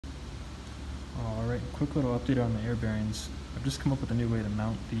Alright, quick little update on the air bearings. I've just come up with a new way to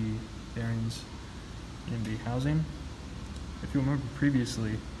mount the bearings in the housing. If you remember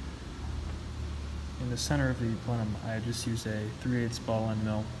previously, in the center of the plenum, I had just used a 3/8 ball end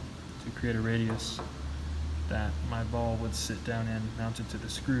mill to create a radius that my ball would sit down in, mounted to the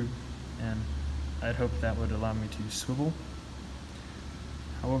screw, and I'd hoped that would allow me to swivel.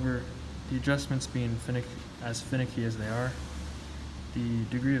 However, the adjustments being as finicky as they are, the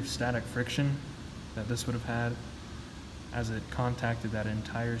degree of static friction that this would have had as it contacted that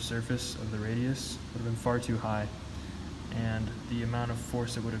entire surface of the radius would have been far too high, and the amount of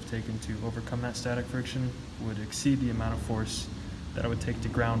force it would have taken to overcome that static friction would exceed the amount of force that it would take to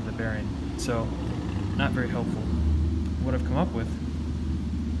ground the bearing. So, not very helpful. What I've come up with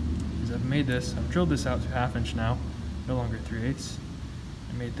is I've drilled this out to 1/2 inch now, no longer 3/8.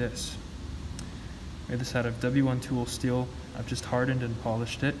 I made this out of W1 tool steel. I've just hardened and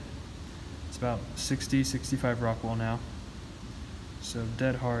polished it. It's about 60-65 Rockwell now. So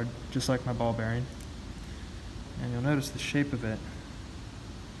dead hard, just like my ball bearing. And you'll notice the shape of it.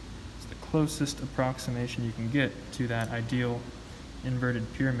 It's the closest approximation you can get to that ideal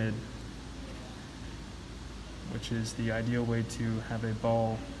inverted pyramid, which is the ideal way to have a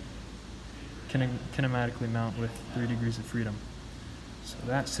ball kinematically mount with 3 degrees of freedom. So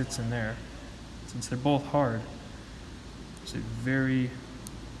that sits in there. Since they're both hard, it's a very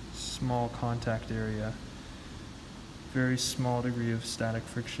small contact area, very small degree of static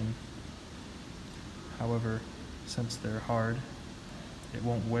friction. However, since they're hard, it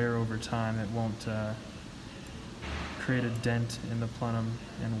won't wear over time, it won't create a dent in the plenum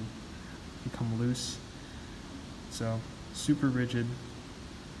and become loose. So, super rigid,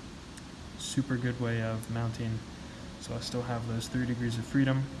 super good way of mounting. So I still have those 3 degrees of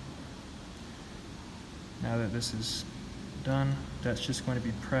freedom. Now that this is done, that's just going to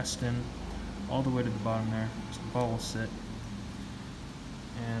be pressed in all the way to the bottom there, so the ball will sit,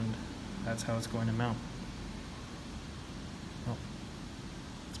 and that's how it's going to mount. Well,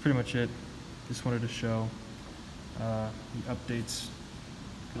 that's pretty much it. Just wanted to show the updates,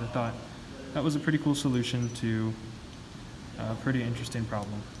 because I thought that was a pretty cool solution to a pretty interesting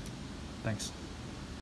problem. Thanks.